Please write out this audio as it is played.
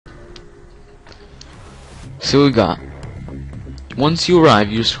See what we got. Once you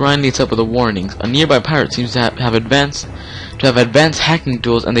arrive, your shrine leads up with a warning. A nearby pirate seems to have advanced hacking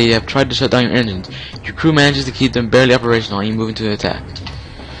tools, and they have tried to shut down your engines. Your crew manages to keep them barely operational, and you move into the attack.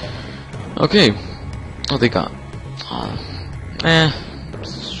 Okay, what they got?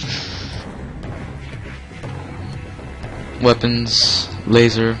 Weapons,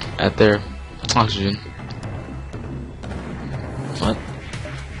 laser at their oxygen. What?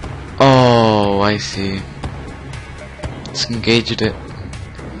 Oh, I see. Let's engage it.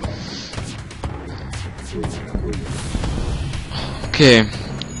 Okay.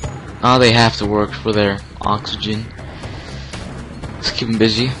 Now they have to work for their oxygen. Let's keep them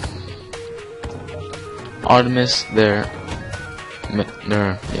busy. Artemis, their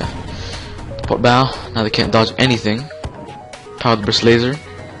port bow. Now they can't dodge anything. Power the burst laser.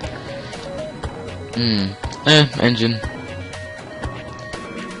 Engine.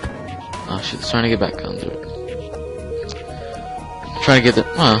 Oh shit, it's trying to get back onto it. Trying to get the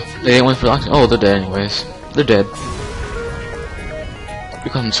they didn't win for the oxygen. Oh, they're dead anyways. They're dead.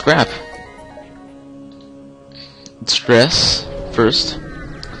 We got some scrap. Stress first.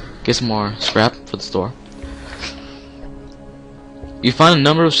 Get some more scrap for the store. You find a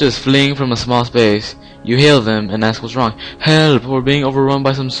number of ships fleeing from a small space. You hail them and ask what's wrong. Help! We're being overrun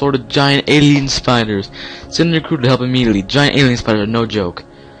by some sort of giant alien spiders. Send your crew to help immediately. Giant alien spiders are no joke.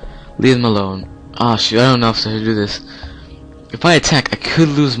 Leave them alone. Ah, shoot, I don't know if I should do this. If I attack, I could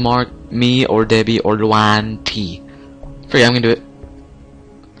lose Mark, me, or Debbie, or Luan T. Forget, I'm gonna do it.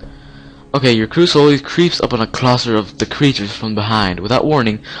 Okay, your crew slowly creeps up on a cluster of the creatures from behind. Without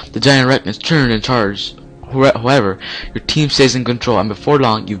warning, the giant arachnids turn and charge. However, your team stays in control, and before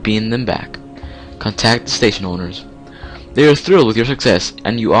long, you've beamed them back. Contact the station owners. They are thrilled with your success,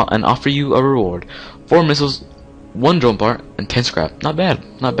 and offer you a reward: 4 missiles, 1 drone part, and 10 scrap. Not bad,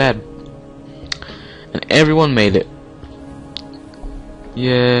 not bad. And everyone made it.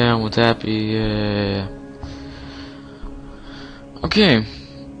 Yeah, everyone's happy. Yeah. Okay,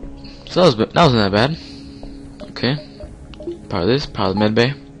 so that wasn't that bad. Okay, power this, power the med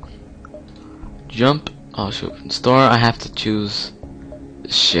bay. Jump. Oh shoot! In store, I have to choose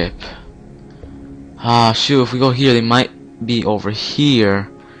the ship. Ah shoot! If we go here, they might be over here.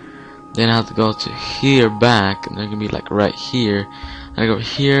 Then I have to go to here back, and they're gonna be like right here. And I go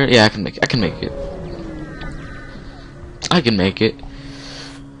here. Yeah, I can make it. I can make it. I can make it.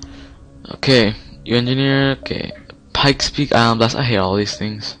 Okay, you engineer. Okay, Pikes Peak Island Blast. I hate all these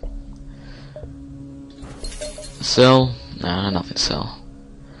things. Cell. Nah, nothing. Cell.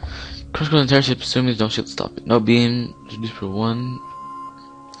 Crush the entire ship, assuming no ship to stop it. No beam. Reduce for 1.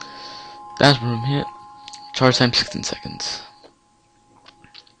 Dash room hit. Charge time 16 seconds.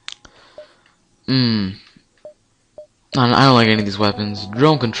 I don't like any of these weapons.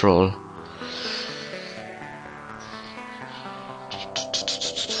 Drone control.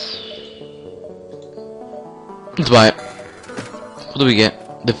 Let's buy it. What do we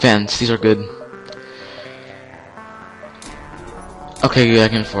get? Defense. These are good. Okay, good, I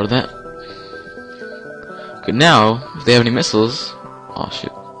can afford that. Okay, now, if they have any missiles... Oh,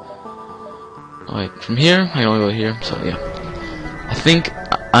 shoot. Oh, wait, from here? I can only go here, so yeah. I think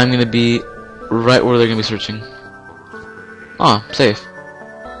I'm gonna be right where they're gonna be searching. Oh, safe.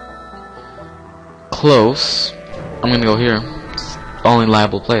 Close. I'm gonna go here. It's the only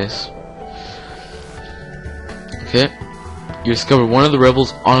liable place. Okay. You discover one of the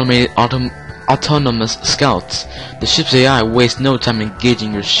rebels' autonomous scouts. The ship's AI wastes no time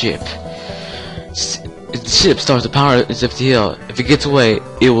engaging your ship. If the ship starts to power its FTL, if it gets away,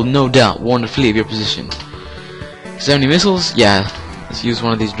 it will no doubt warn the fleet of your position. 70 missiles? Yeah. Let's use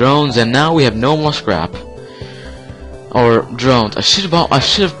one of these drones, and now we have no more scrap. Or drones. I should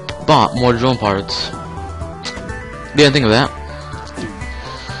have bought more drone parts. Didn't think of that.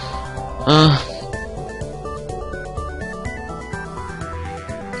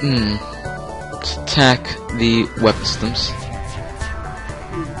 Let's attack the weapon systems.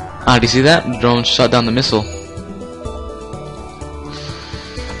 Ah, do you see that? The drone shot down the missile.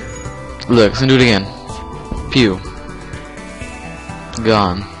 Look, let's do it again. Pew.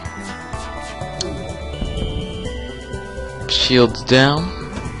 Gone. Shields down.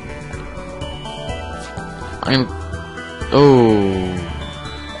 Oh.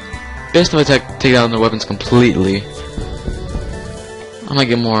 Best if I take down the weapons completely. I might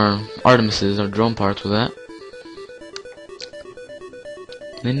get more Artemises or drone parts with that.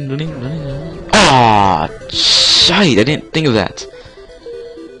 Ah, shite! I didn't think of that.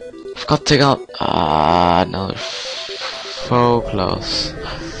 Forgot to take out. No, they're so close.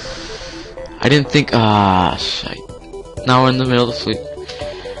 I didn't think. Shite. Now we're in the middle of the fleet.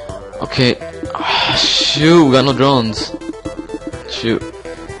 Okay. Shoot, we got no drones. Shoot.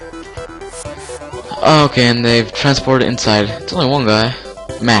 Okay, and they've transported inside. It's only one guy.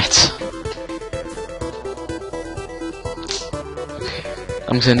 Matt. Okay.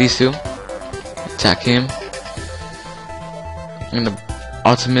 I'm gonna send these two. Attack him. I'm gonna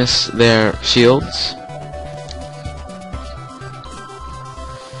Optimus their shields.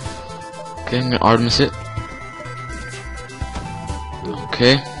 Okay, I'm gonna Artemis it.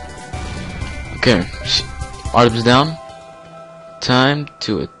 Okay. Okay. Artemis down. Time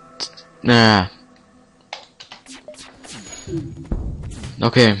to it. Nah.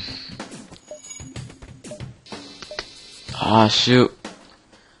 Okay. Ah, shoot.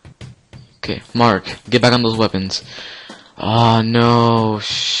 Okay, Mark, get back on those weapons. Ah, no,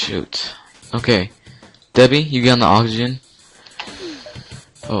 shoot. Okay, Debbie, you get on the oxygen.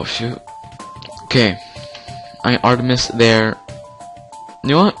 Oh, shoot. Okay, I Artemis there. You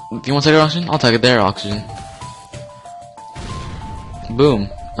know what? Do you want to take their oxygen? I'll take their oxygen. Boom.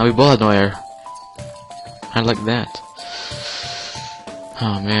 Now we both have no air. I like that.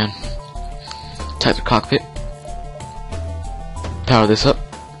 Oh man. Attack the cockpit. Power this up.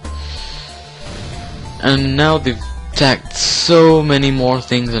 And now they've attacked so many more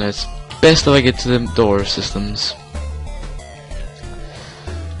things, and it's best if I get to the door systems.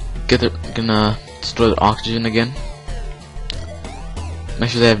 Gonna destroy the oxygen again. Make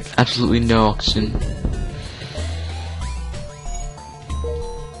sure they have absolutely no oxygen.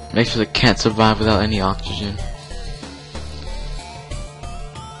 Make sure they can't survive without any oxygen.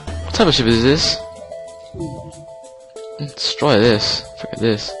 What type of ship is this? Destroy this. Forget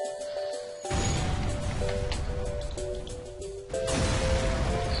this.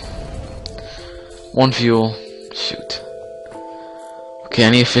 One fuel. Shoot. Okay, I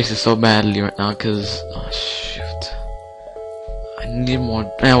need to fix this so badly right now, cause oh shoot, I need more.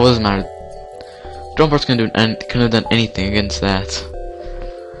 It doesn't matter. Drone parts couldn't have done anything against that.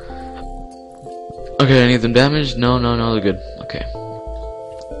 Okay, any of them damaged? No, they're good. Okay.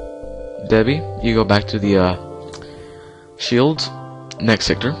 Debbie, you go back to the shield. Next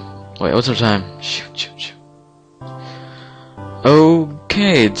sector. Wait, what's our time? Shoot.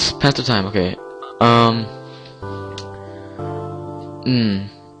 Okay, it's past the time. Okay.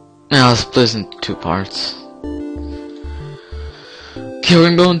 Now let's split this into two parts. Okay,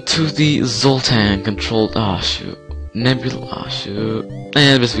 we're going to the Zoltan controlled. Ah, shoot. Nebula. Ah, shoot.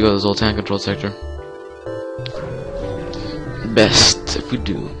 And best if we go to the Zoltan controlled sector. Best if we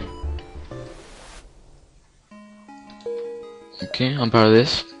do. Okay, I'm part of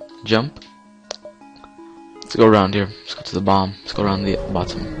this. Jump. Let's go around here. Let's go to the bomb. Let's go around the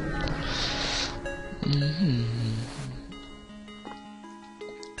bottom.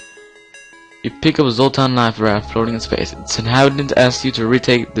 You pick up a Zoltan knife raft floating in space. Its inhabitant asks you to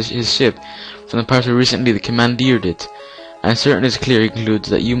retake his ship from the parts where recently the commandeered it. I'm certain it's clear, he concludes,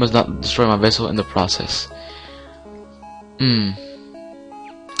 that you must not destroy my vessel in the process.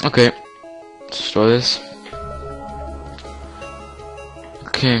 Okay. Destroy this.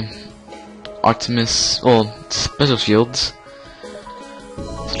 Okay. Optimus. Well, special shields.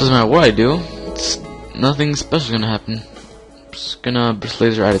 So it doesn't matter what I do. Nothing special gonna happen. Just gonna burst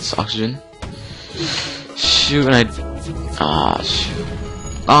laser at its oxygen. Shoot, and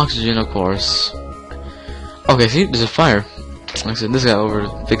shoot. Oxygen, of course. Okay, see, there's a fire. Like I said, this guy over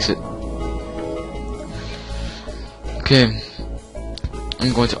to fix it. Okay.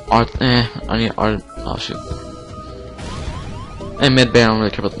 I'm going to I need art. Oh, shoot. And medbay, I don't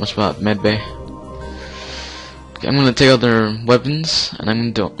really care much about medbay. Okay, I'm gonna take out their weapons, and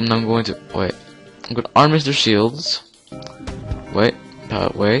I'm going to wait. I'm gonna armor their shields. Wait.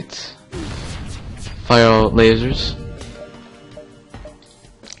 Fire out lasers.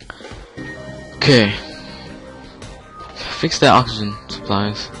 Okay. Fix that oxygen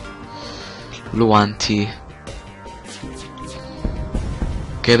supplies. Luanti.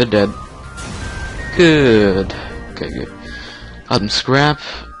 Okay, they're dead. Good. Okay, good. Got them scrap.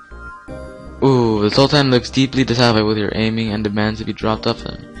 Ooh, the Zoltan looks deeply dissatisfied with your aiming and demands to be dropped off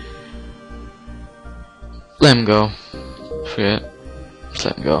then. Let him go. Forget it. Just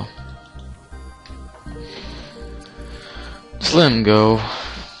let him go. Just let him go.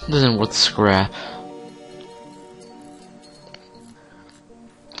 This isn't worth scrap.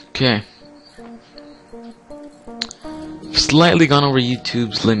 Okay. Slightly gone over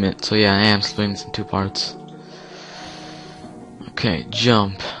YouTube's limit, so yeah, I am splitting this in two parts. Okay,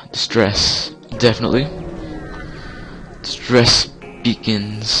 jump. Distress. Definitely. Distress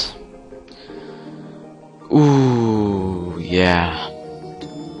beacons. Ooh, yeah.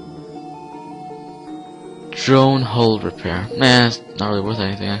 Drone hull repair. Nah, it's not really worth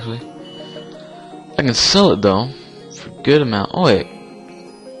anything actually. I can sell it though for a good amount. Oh wait.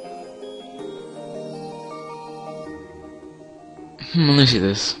 Let me see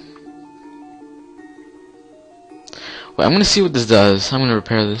this. Wait, I'm gonna see what this does. I'm gonna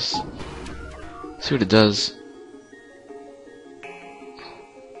repair this. See what it does.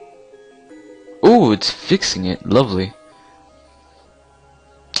 Ooh, it's fixing it. Lovely.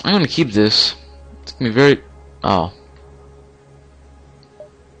 I'm gonna keep this. It's gonna be very... Oh.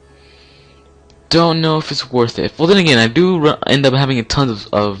 Don't know if it's worth it. Well, then again, I do end up having a ton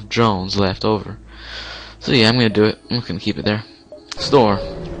of drones left over. So yeah, I'm gonna do it. I'm just gonna keep it there. Store.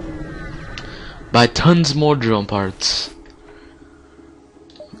 Buy tons more drone parts.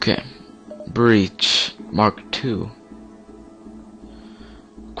 Okay. Breach. Mark II.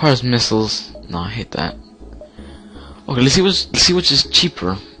 Requires missiles. No, I hate that. Okay, let's see which is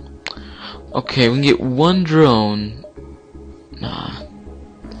cheaper. Okay, we can get one drone. Nah.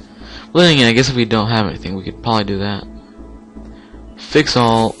 Well, then again, I guess if we don't have anything, we could probably do that. Fix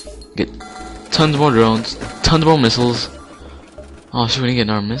all. Get tons more drones. Tons more missiles. Oh shoot, we didn't get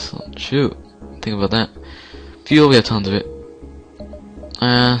another missile. Shoot. Think about that. Fuel, we have tons of it.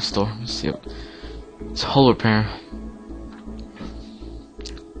 Store. Let's see. It's hull repair.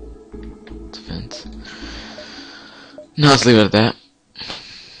 Defense. No, let's leave it at that.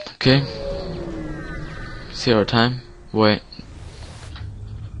 Okay. See our time. Wait.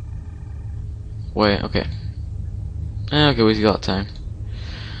 Okay. Okay, we got time.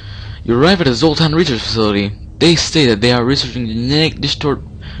 You arrive at the Zoltan Research Facility. They say that they are researching genetic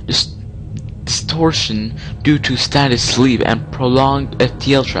distortion due to static sleep and prolonged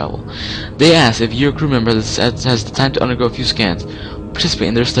FTL travel. They ask if your crew member has the time to undergo a few scans. Participate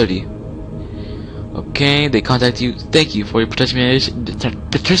in their study. Okay, they contact you. Thank you for your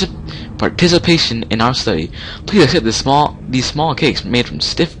participation in our study. Please accept these small cakes made from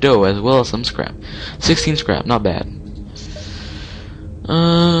stiff dough as well as some scrap. 16 scrap, not bad.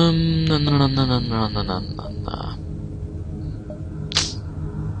 No.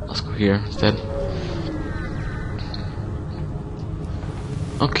 Let's go here instead.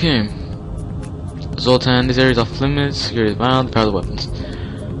 Okay. Zoltan, this area is off limits. Security is violent. Power the weapons.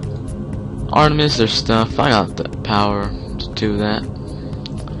 Artemis, their stuff. I got the power to do that.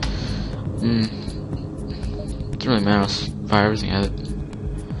 Doesn't really matter. Let's fire everything at it.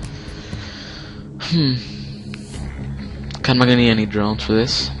 Kinda not gonna need any drones for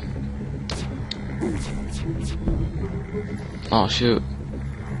this. Oh shoot.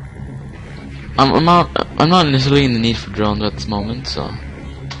 I'm not necessarily in the need for drones at this moment, so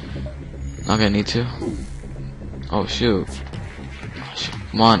not gonna need to. Oh shoot.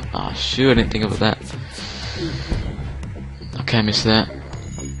 Come on. Oh shoot, I didn't think about that. Okay, I missed that.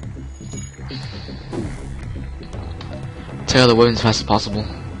 Take out the weapons as fast as possible.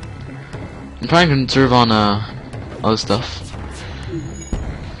 I'm trying to conserve on other stuff.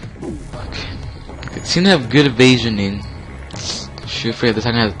 Okay. It seems to have good evasion in. Shoot, forget this.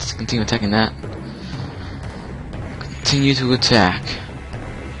 I'm gonna have to continue attacking that. Continue to attack.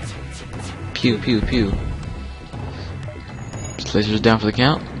 Pew pew pew. Lasers down for the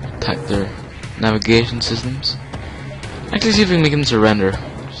count. Attack their navigation systems. Actually, see if we can make them surrender.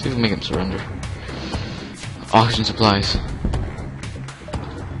 See if we can make them surrender. Oxygen supplies.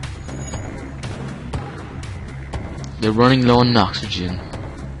 They're running low on oxygen.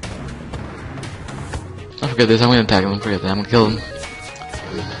 I forget this. I'm gonna attack them. Forget that. I'm gonna kill them.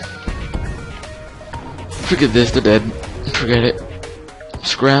 Forget this. They're dead. Forget it.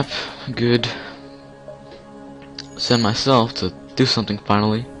 Scrap. Good. Send myself to do something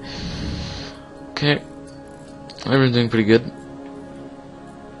finally. Okay. Everyone's doing pretty good.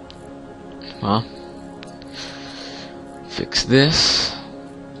 Well. Fix this.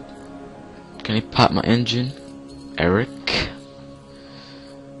 Can you pop my engine? Eric.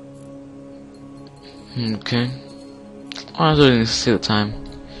 Okay. Oh, I really need to see the time.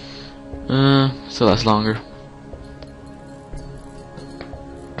 Still lasts longer.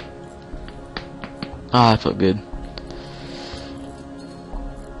 Ah, that felt good.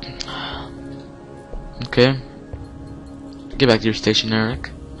 Okay. Get back to your station,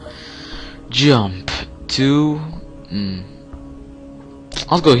 Eric. Jump to...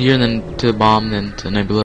 I'll go here and then to the bomb, then to Nebula.